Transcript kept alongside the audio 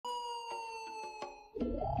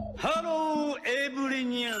Hello everyone!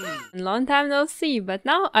 Long time no see, but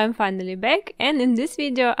now I'm finally back, and in this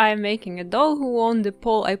video I'm making a doll who won the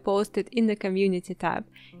poll I posted in the community tab.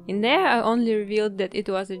 In there I only revealed that it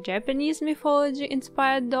was a Japanese mythology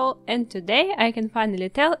inspired doll, and today I can finally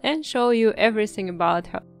tell and show you everything about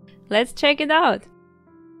her. Let's check it out!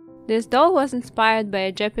 This doll was inspired by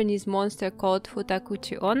a Japanese monster called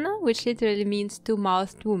Futakuchi onna, which literally means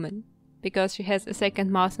two-mouthed woman, because she has a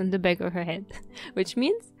second mouth on the back of her head, which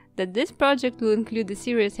means that this project will include a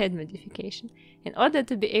serious head modification. In order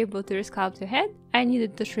to be able to resculpt her head, I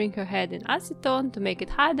needed to shrink her head in acetone to make it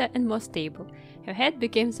harder and more stable. Her head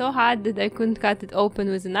became so hard that I couldn't cut it open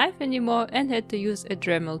with a knife anymore and had to use a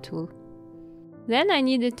Dremel tool. Then I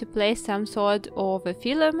needed to place some sort of a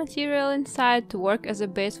filler material inside to work as a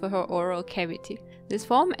base for her oral cavity. This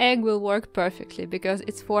foam egg will work perfectly because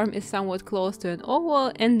its form is somewhat close to an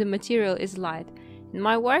oval and the material is light. In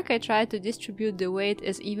my work I try to distribute the weight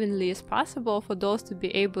as evenly as possible for dolls to be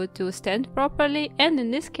able to stand properly and in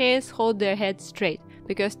this case hold their head straight,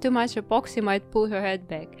 because too much epoxy might pull her head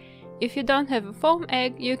back. If you don't have a foam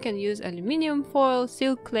egg, you can use aluminium foil,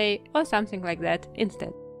 silk clay or something like that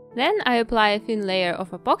instead. Then I apply a thin layer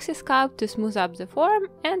of epoxy sculpt to smooth up the form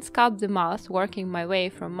and sculpt the mouth, working my way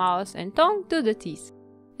from mouth and tongue to the teeth.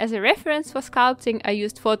 As a reference for sculpting, I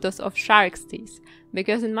used photos of sharks' teeth,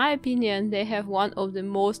 because in my opinion they have one of the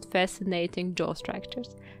most fascinating jaw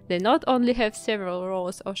structures. They not only have several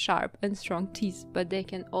rows of sharp and strong teeth, but they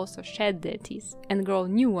can also shed their teeth and grow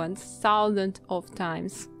new ones thousands of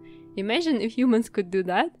times. Imagine if humans could do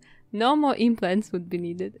that, no more implants would be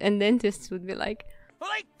needed and dentists would be like,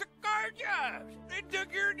 They took our jobs! They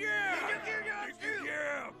took your jobs! They took your jobs too!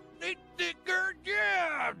 They took your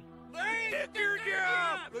jobs! They took your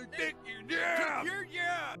jobs! They took your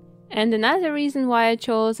jobs! And another reason why I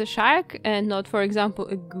chose a shark and not, for example,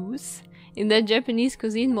 a goose, in that Japanese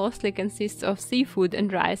cuisine mostly consists of seafood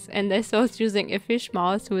and rice, and I thought using a fish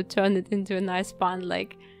mouth would turn it into a nice pun,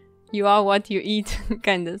 like, you are what you eat,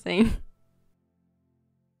 kind of thing.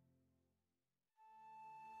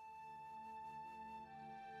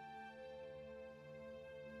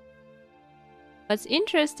 What's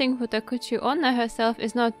interesting, Futakuchi onna herself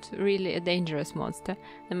is not really a dangerous monster.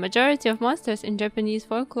 The majority of monsters in Japanese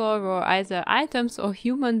folklore were either items or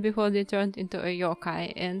human before they turned into a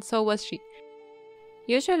yokai, and so was she.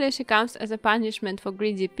 Usually she comes as a punishment for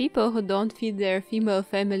greedy people who don't feed their female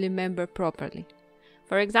family member properly.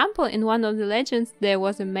 For example, in one of the legends there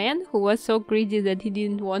was a man who was so greedy that he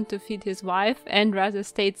didn't want to feed his wife and rather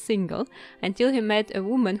stayed single, until he met a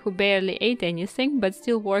woman who barely ate anything but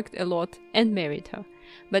still worked a lot and married her.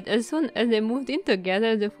 But as soon as they moved in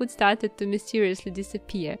together, the food started to mysteriously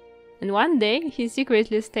disappear. And one day he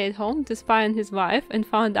secretly stayed home to spy on his wife and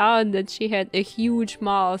found out that she had a huge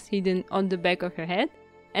mouth hidden on the back of her head,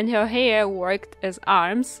 and her hair worked as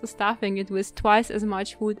arms, stuffing it with twice as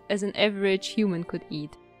much food as an average human could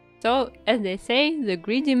eat. So, as they say, the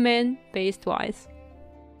greedy man pays twice.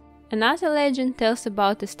 Another legend tells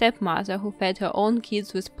about a stepmother who fed her own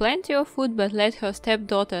kids with plenty of food but let her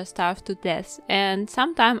stepdaughter starve to death, and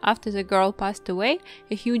sometime after the girl passed away,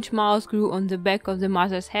 a huge mouse grew on the back of the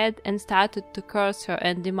mother's head and started to curse her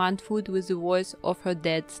and demand food with the voice of her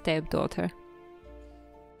dead stepdaughter.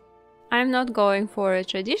 I'm not going for a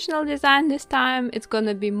traditional design this time, it's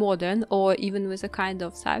gonna be modern or even with a kind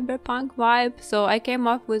of cyberpunk vibe, so I came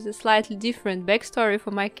up with a slightly different backstory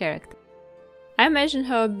for my character. I imagine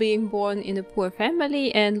her being born in a poor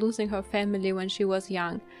family and losing her family when she was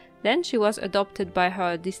young. Then she was adopted by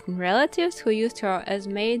her distant relatives who used her as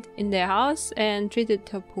maid in their house and treated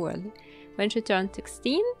her poorly. When she turned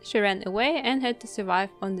 16, she ran away and had to survive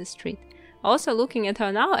on the street. Also, looking at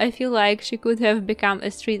her now, I feel like she could have become a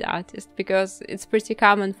street artist, because it's pretty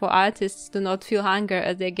common for artists to not feel hunger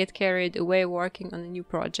as they get carried away working on a new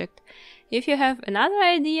project. If you have another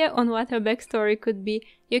idea on what her backstory could be,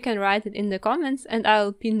 you can write it in the comments and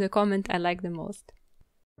I'll pin the comment I like the most.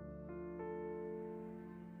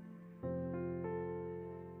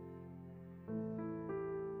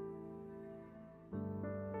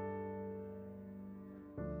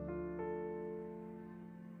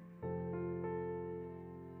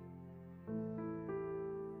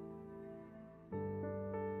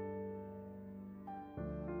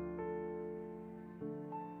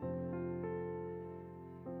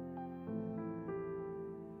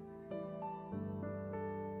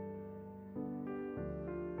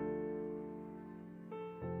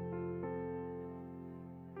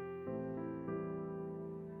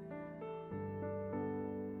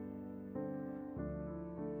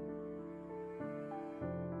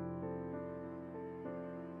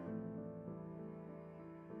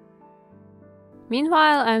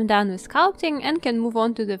 Meanwhile, I'm done with sculpting and can move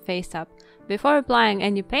on to the face up. Before applying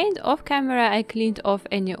any paint off camera, I cleaned off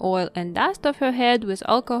any oil and dust off her head with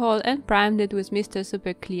alcohol and primed it with Mr.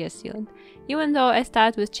 Super Clear Sealant. Even though I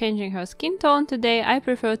start with changing her skin tone today, I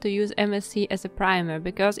prefer to use MSC as a primer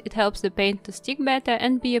because it helps the paint to stick better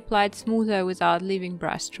and be applied smoother without leaving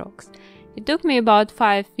brush strokes. It took me about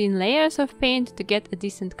 5 thin layers of paint to get a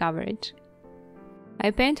decent coverage. I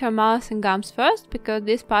paint her mouth and gums first because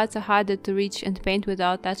these parts are harder to reach and paint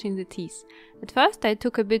without touching the teeth. At first I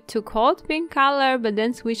took a bit too cold pink color, but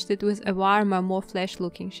then switched it with a warmer, more flesh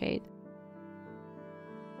looking shade.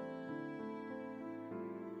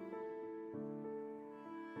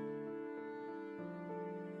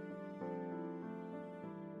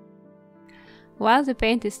 While the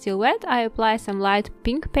paint is still wet, I apply some light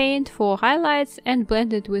pink paint for highlights and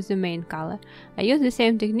blend it with the main color. I use the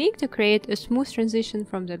same technique to create a smooth transition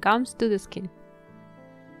from the gums to the skin.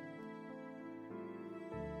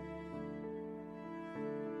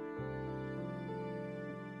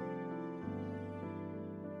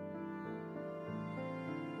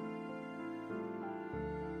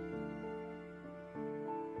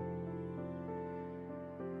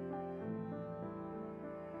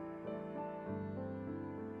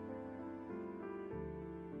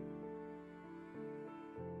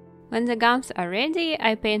 When the gums are ready,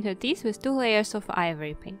 I paint her teeth with 2 layers of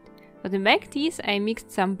ivory paint. For the back teeth, I mixed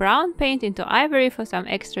some brown paint into ivory for some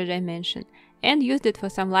extra dimension, and used it for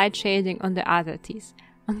some light shading on the other teeth.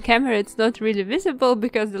 On camera it's not really visible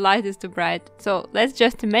because the light is too bright, so let's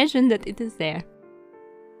just imagine that it is there.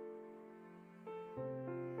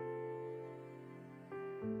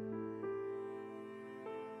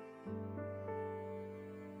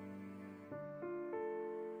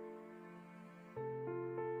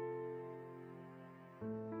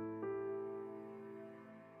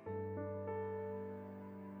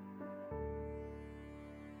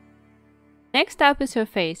 Next up is her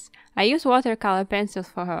face. I use watercolor pencils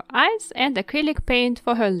for her eyes and acrylic paint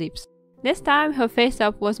for her lips. This time her face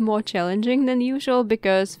up was more challenging than usual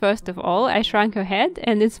because first of all I shrunk her head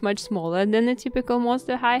and it's much smaller than a typical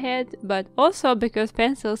monster high head, but also because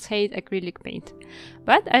pencils hate acrylic paint.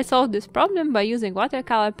 But I solved this problem by using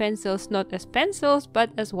watercolor pencils not as pencils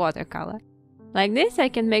but as watercolor. Like this I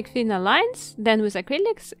can make thinner lines than with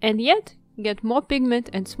acrylics and yet get more pigment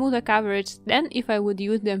and smoother coverage than if I would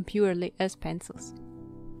use them purely as pencils.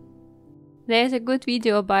 There is a good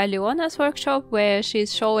video by Leona's workshop where she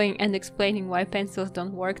is showing and explaining why pencils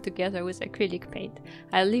don't work together with acrylic paint.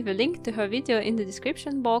 I'll leave a link to her video in the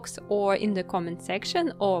description box or in the comment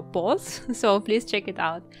section or both, so please check it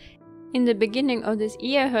out. In the beginning of this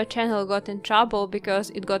year, her channel got in trouble because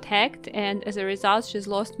it got hacked and as a result she's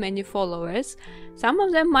lost many followers. Some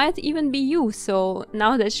of them might even be you, so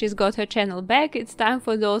now that she's got her channel back, it's time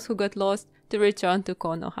for those who got lost to return to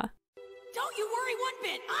Konoha. Don't you worry one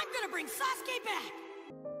bit, I'm gonna bring Sasuke back!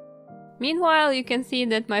 Meanwhile, you can see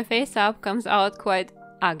that my face up comes out quite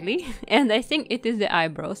ugly, and I think it is the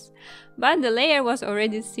eyebrows. But the layer was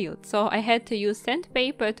already sealed, so I had to use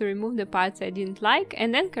sandpaper to remove the parts I didn't like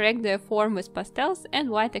and then correct their form with pastels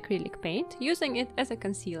and white acrylic paint, using it as a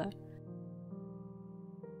concealer.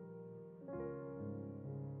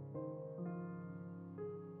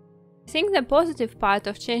 I think the positive part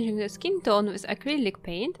of changing the skin tone with acrylic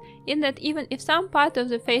paint is that even if some part of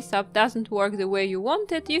the face up doesn't work the way you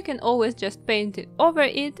want it, you can always just paint it over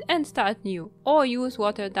it and start new, or use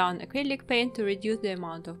watered down acrylic paint to reduce the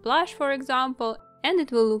amount of blush, for example, and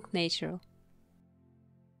it will look natural.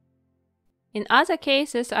 In other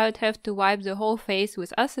cases, I would have to wipe the whole face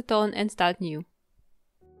with acetone and start new.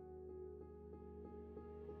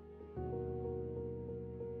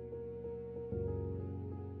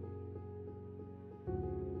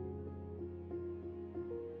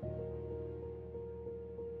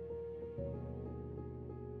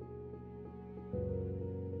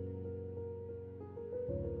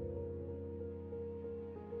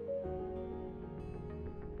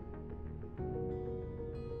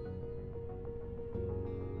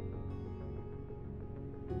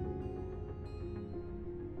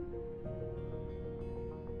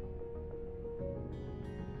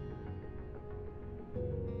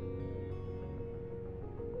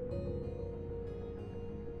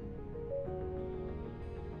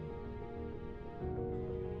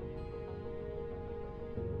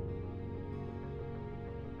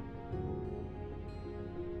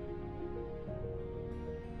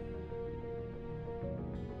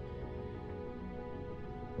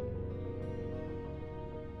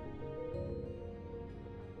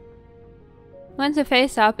 When the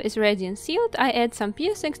face up is ready and sealed, I add some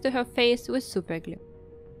piercings to her face with super glue.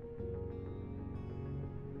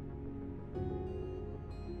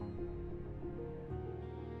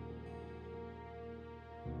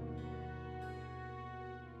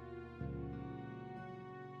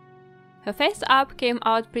 Her face up came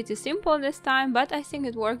out pretty simple this time, but I think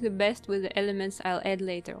it worked the best with the elements I'll add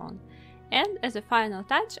later on. And as a final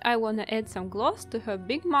touch, I wanna add some gloss to her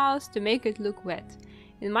big mouth to make it look wet.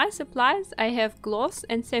 In my supplies I have gloss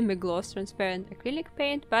and semi-gloss transparent acrylic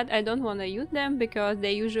paint, but I don't wanna use them because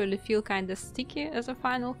they usually feel kinda sticky as a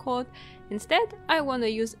final coat. Instead, I wanna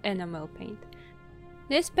use enamel paint.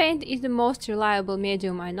 This paint is the most reliable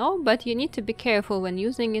medium I know, but you need to be careful when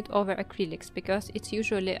using it over acrylics because it's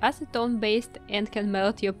usually acetone based and can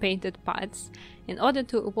melt your painted parts. In order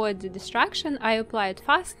to avoid the destruction, I apply it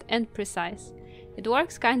fast and precise. It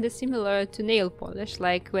works kinda similar to nail polish,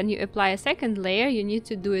 like when you apply a second layer you need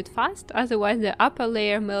to do it fast, otherwise the upper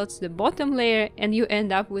layer melts the bottom layer and you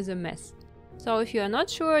end up with a mess. So if you are not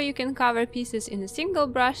sure you can cover pieces in a single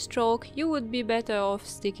brush stroke, you would be better off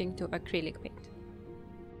sticking to acrylic paint.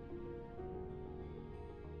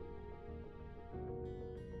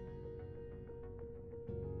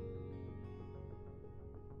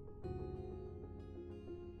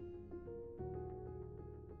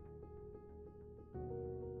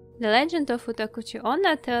 The legend of Futakuchi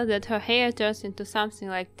Onna tells that her hair turns into something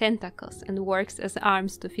like tentacles and works as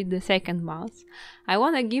arms to feed the second mouth. I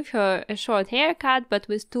wanna give her a short haircut but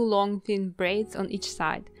with 2 long thin braids on each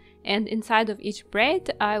side. And inside of each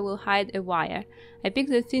braid I will hide a wire. I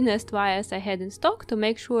picked the thinnest wires I had in stock to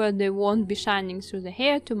make sure they won't be shining through the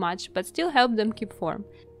hair too much but still help them keep form.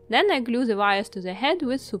 Then I glue the wires to the head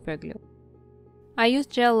with super glue. I use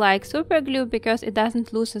gel-like superglue because it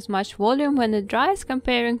doesn't lose as much volume when it dries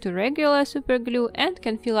comparing to regular superglue and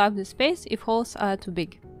can fill up the space if holes are too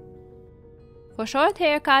big. For short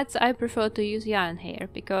haircuts I prefer to use yarn hair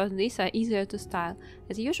because these are easier to style.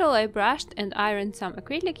 As usual I brushed and ironed some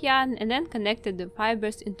acrylic yarn and then connected the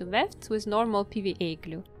fibers into wefts with normal PVA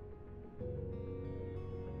glue.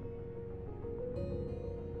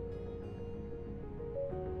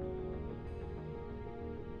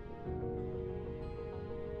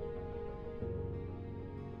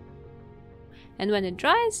 And when it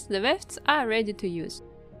dries, the wefts are ready to use.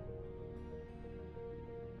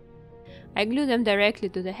 I glue them directly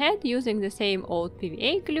to the head using the same old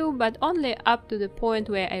PVA glue, but only up to the point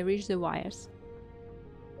where I reach the wires.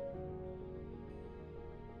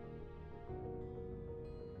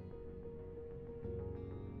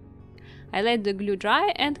 I let the glue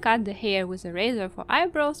dry and cut the hair with a razor for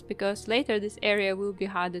eyebrows because later this area will be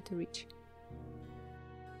harder to reach.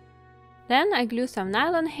 Then I glue some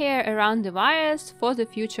nylon hair around the wires for the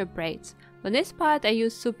future braids. For this part I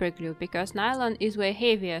use super glue because nylon is way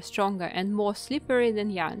heavier, stronger and more slippery than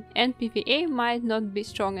yarn, and PVA might not be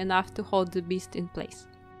strong enough to hold the beast in place.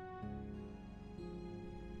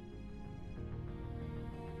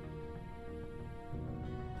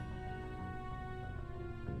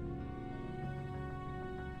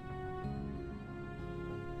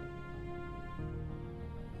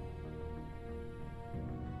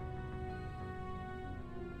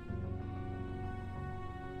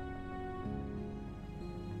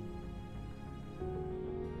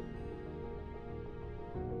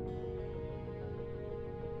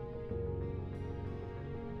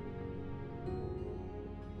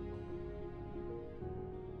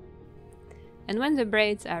 And when the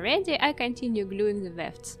braids are ready, I continue gluing the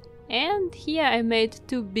wefts. And here I made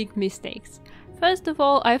 2 big mistakes. First of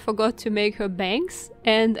all, I forgot to make her bangs,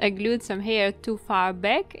 and I glued some hair too far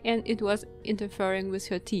back and it was interfering with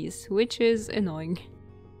her teeth, which is annoying.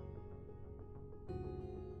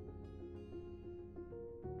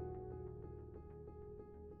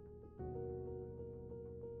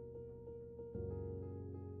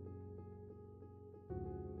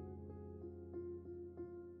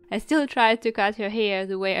 I still tried to cut her hair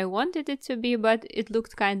the way I wanted it to be, but it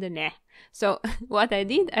looked kinda meh. So what I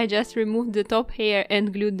did, I just removed the top hair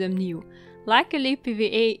and glued them new. Luckily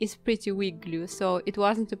PVA is pretty weak glue, so it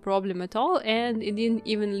wasn't a problem at all and it didn't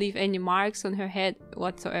even leave any marks on her head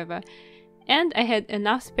whatsoever. And I had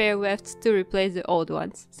enough spare wefts to replace the old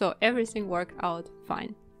ones, so everything worked out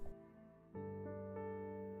fine.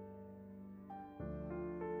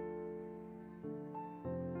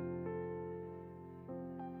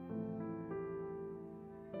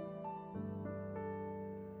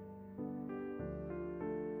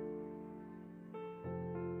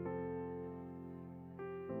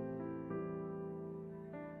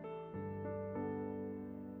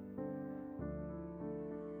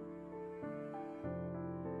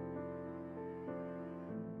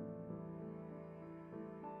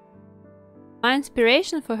 My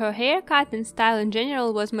inspiration for her haircut and style in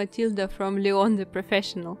general was Matilda from Leon the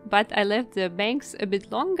Professional, but I left the bangs a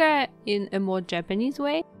bit longer in a more Japanese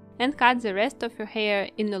way and cut the rest of her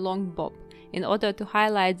hair in a long bob in order to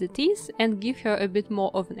highlight the teeth and give her a bit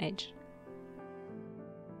more of an edge.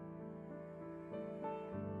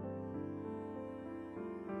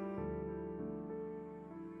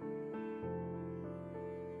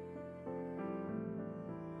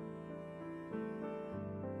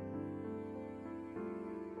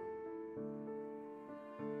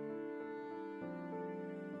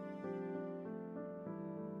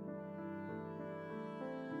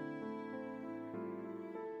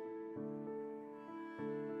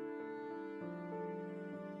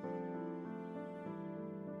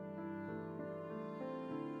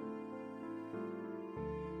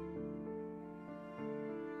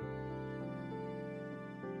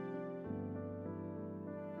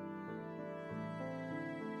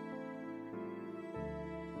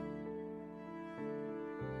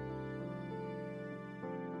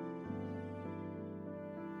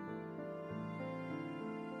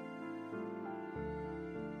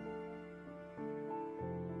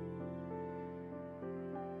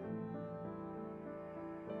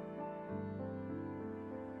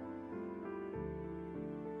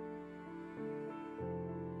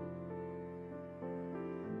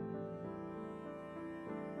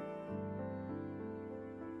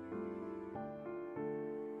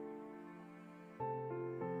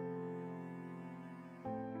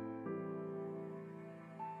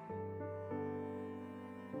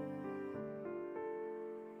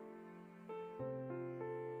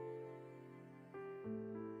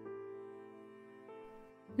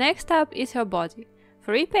 Next up is her body.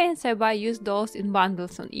 For repaints I buy used dolls in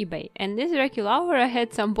bundles on eBay, and this Draculaura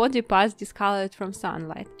had some body parts discolored from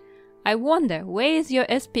sunlight. I wonder, where is your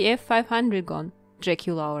SPF 500 gone,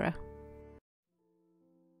 Draculaura?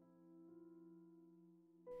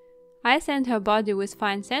 I sand her body with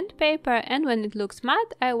fine sandpaper, and when it looks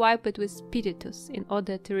matte, I wipe it with spiritus in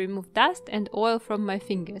order to remove dust and oil from my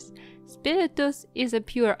fingers. Spiritus is a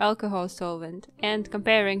pure alcohol solvent, and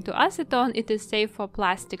comparing to acetone, it is safe for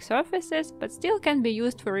plastic surfaces, but still can be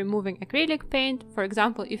used for removing acrylic paint, for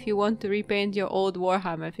example if you want to repaint your old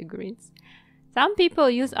Warhammer figurines. Some people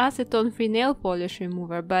use acetone-free nail polish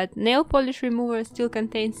remover, but nail polish remover still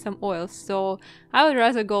contains some oils, so I would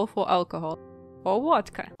rather go for alcohol or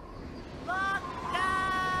vodka.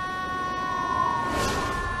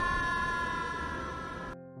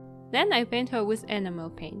 Then I paint her with enamel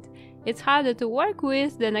paint. It's harder to work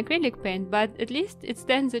with than acrylic paint, but at least it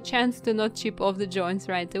stands a chance to not chip off the joints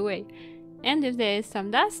right away. And if there is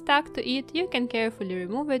some dust stuck to it, you can carefully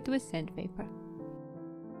remove it with sandpaper.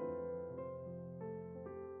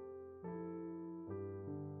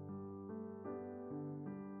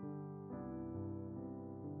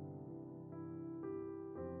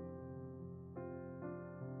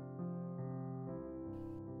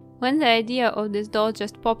 When the idea of this doll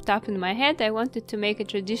just popped up in my head, I wanted to make a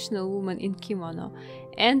traditional woman in kimono.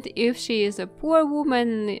 And if she is a poor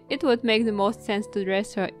woman, it would make the most sense to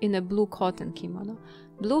dress her in a blue cotton kimono.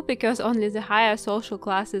 Blue because only the higher social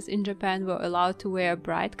classes in Japan were allowed to wear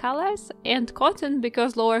bright colors, and cotton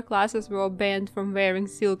because lower classes were banned from wearing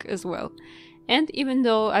silk as well. And even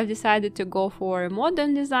though I've decided to go for a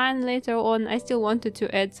modern design later on, I still wanted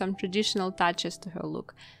to add some traditional touches to her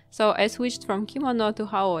look. So I switched from kimono to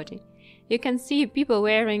haori. You can see people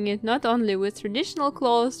wearing it not only with traditional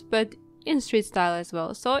clothes, but in street style as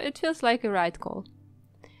well, so it feels like a right call.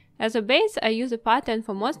 As a base, I use a pattern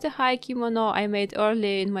for Monster High kimono I made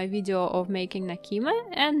earlier in my video of making Nakime,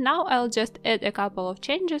 and now I'll just add a couple of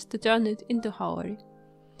changes to turn it into haori.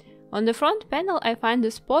 On the front panel I find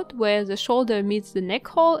the spot where the shoulder meets the neck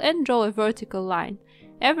hole and draw a vertical line.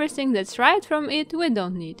 Everything that's right from it we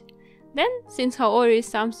don't need. Then, since haori is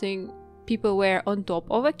something people wear on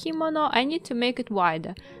top of a kimono, I need to make it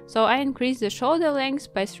wider, so I increase the shoulder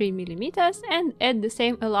length by 3 mm and add the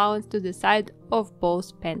same allowance to the side of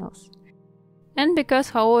both panels. And because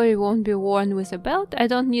haori won't be worn with a belt, I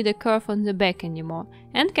don't need a curve on the back anymore,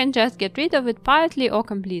 and can just get rid of it partly or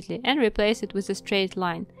completely and replace it with a straight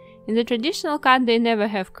line. In the traditional cut they never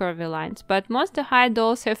have curvy lines, but Monster High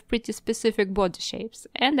dolls have pretty specific body shapes,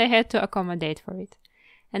 and I had to accommodate for it.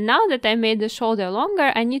 And now that I made the shoulder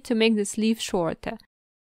longer, I need to make the sleeve shorter.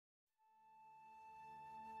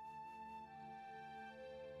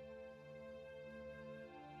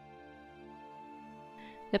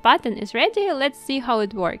 The pattern is ready, let's see how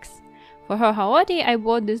it works. For her haori, I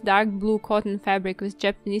bought this dark blue cotton fabric with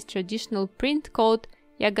Japanese traditional print called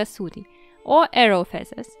yagasuri, or arrow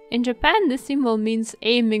feathers. In Japan, the symbol means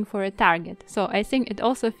aiming for a target, so I think it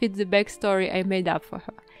also fits the backstory I made up for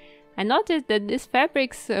her. I noticed that this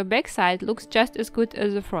fabric's backside looks just as good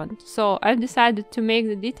as the front, so I've decided to make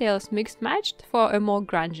the details mixed matched for a more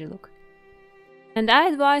grungy look. And I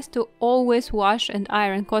advise to always wash and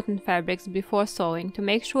iron cotton fabrics before sewing to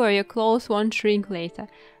make sure your clothes won't shrink later.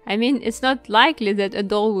 I mean, it's not likely that a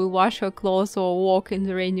doll will wash her clothes or walk in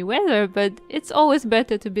the rainy weather, but it's always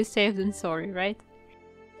better to be safe than sorry, right?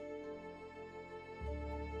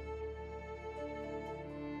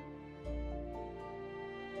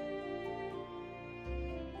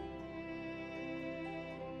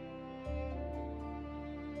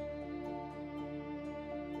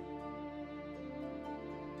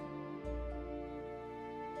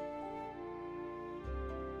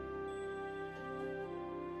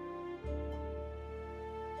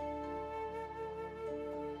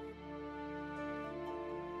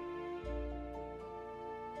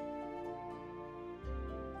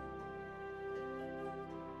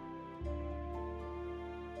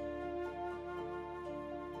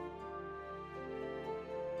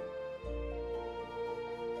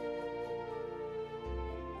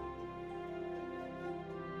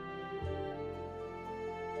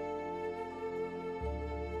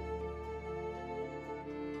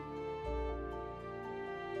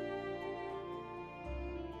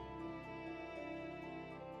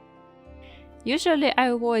 Usually I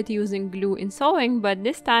avoid using glue in sewing, but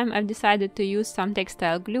this time I've decided to use some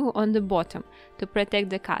textile glue on the bottom to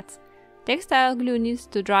protect the cuts. Textile glue needs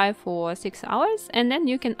to dry for 6 hours, and then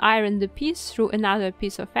you can iron the piece through another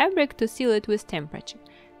piece of fabric to seal it with temperature.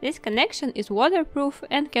 This connection is waterproof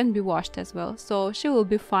and can be washed as well, so she will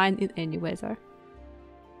be fine in any weather.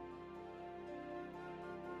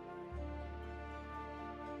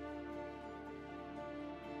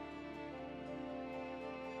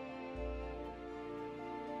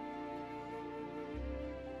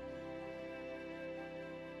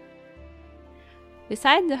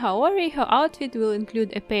 Beside the Haori, her outfit will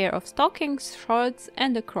include a pair of stockings, shorts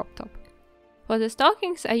and a crop top. For the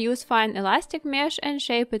stockings I use fine elastic mesh and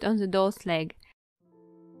shape it on the doll's leg.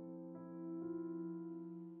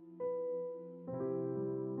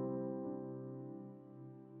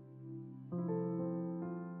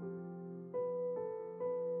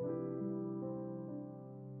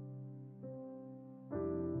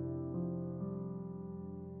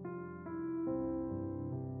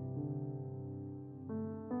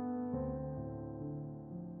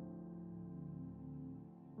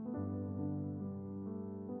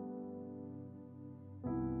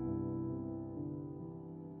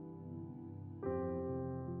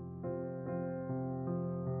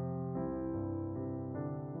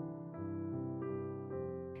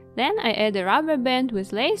 Then I add a rubber band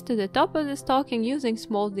with lace to the top of the stocking using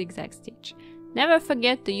small zigzag stitch. Never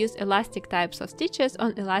forget to use elastic types of stitches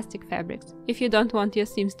on elastic fabrics, if you don't want your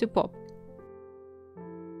seams to pop.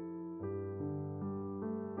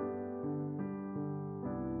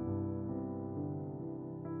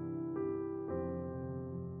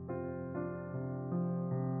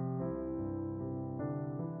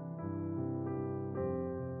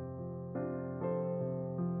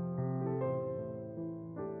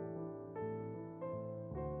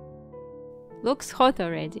 Looks hot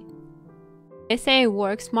already. They say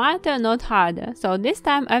work smarter, not harder, so this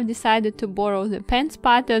time I've decided to borrow the pants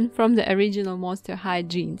pattern from the original Monster High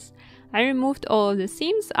jeans. I removed all of the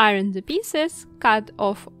seams, ironed the pieces, cut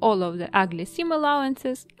off all of the ugly seam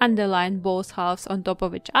allowances, underlined both halves on top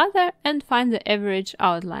of each other and find the average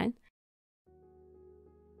outline.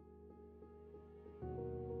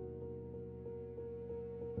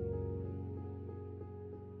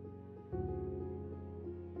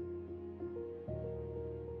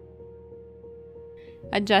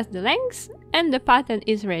 Adjust the lengths and the pattern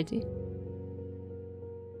is ready.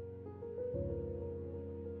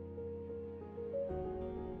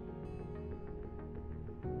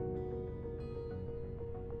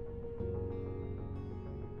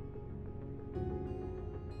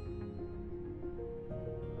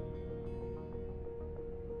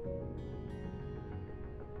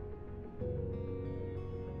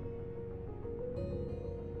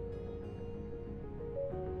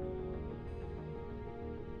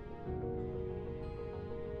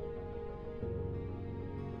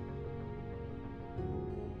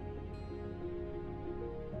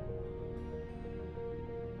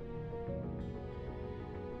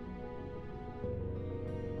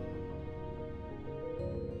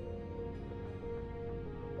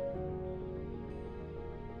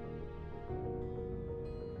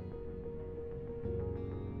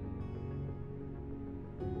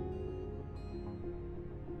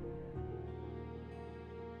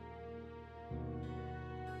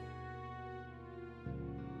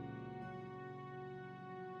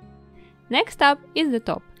 Next up is the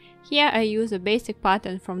top. Here I use a basic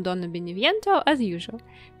pattern from Donna Beneviento as usual.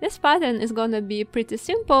 This pattern is gonna be pretty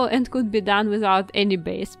simple and could be done without any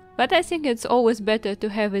base, but I think it's always better to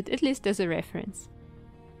have it at least as a reference.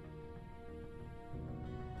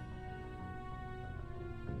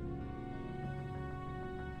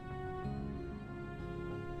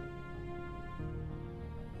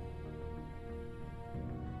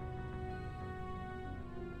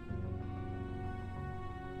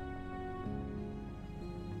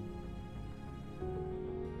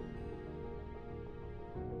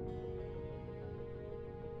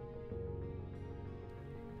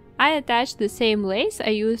 I attached the same lace I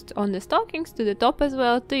used on the stockings to the top as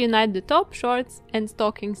well to unite the top, shorts and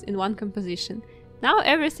stockings in one composition. Now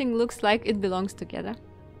everything looks like it belongs together.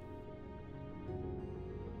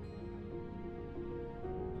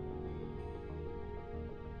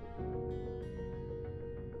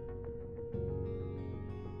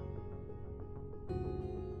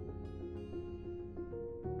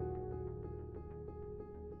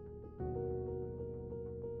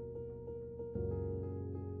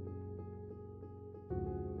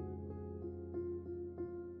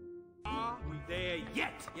 There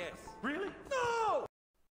yet? Yes. Really? No!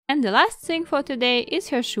 And the last thing for today is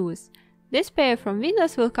her shoes. This pair from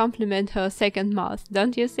Venus will complement her second mouth,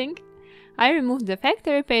 don't you think? I removed the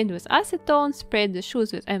factory paint with acetone, sprayed the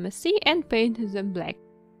shoes with MSC and painted them black.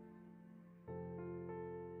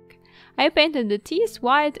 I painted the teeth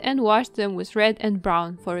white and washed them with red and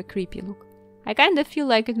brown for a creepy look. I kinda feel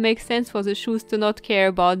like it makes sense for the shoes to not care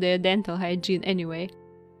about their dental hygiene anyway.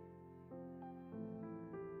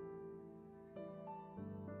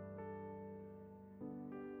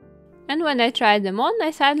 And when I tried them on,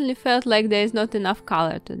 I suddenly felt like there is not enough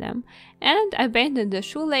color to them, and I painted the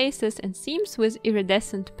shoelaces and seams with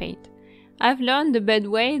iridescent paint. I've learned the bad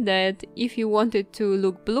way that if you want it to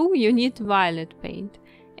look blue, you need violet paint.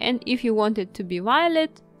 And if you want it to be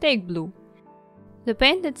violet, take blue. The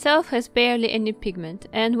paint itself has barely any pigment,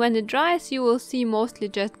 and when it dries you will see mostly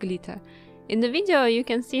just glitter. In the video you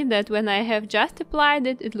can see that when I have just applied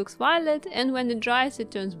it, it looks violet, and when it dries it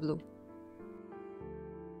turns blue.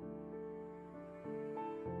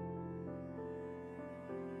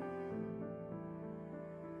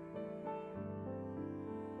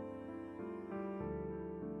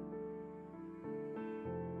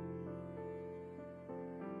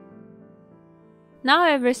 Now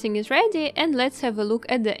everything is ready, and let's have a look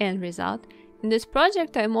at the end result. In this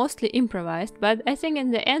project I mostly improvised, but I think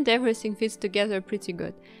in the end everything fits together pretty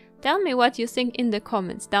good. Tell me what you think in the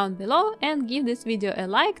comments down below, and give this video a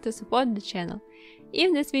like to support the channel.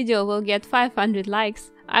 If this video will get 500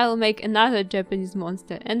 likes, I will make another Japanese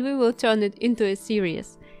monster and we will turn it into a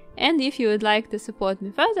series. And if you would like to support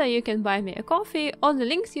me further, you can buy me a coffee. All the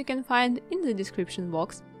links you can find in the description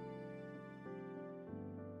box.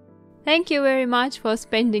 Thank you very much for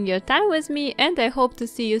spending your time with me, and I hope to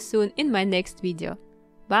see you soon in my next video.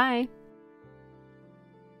 Bye!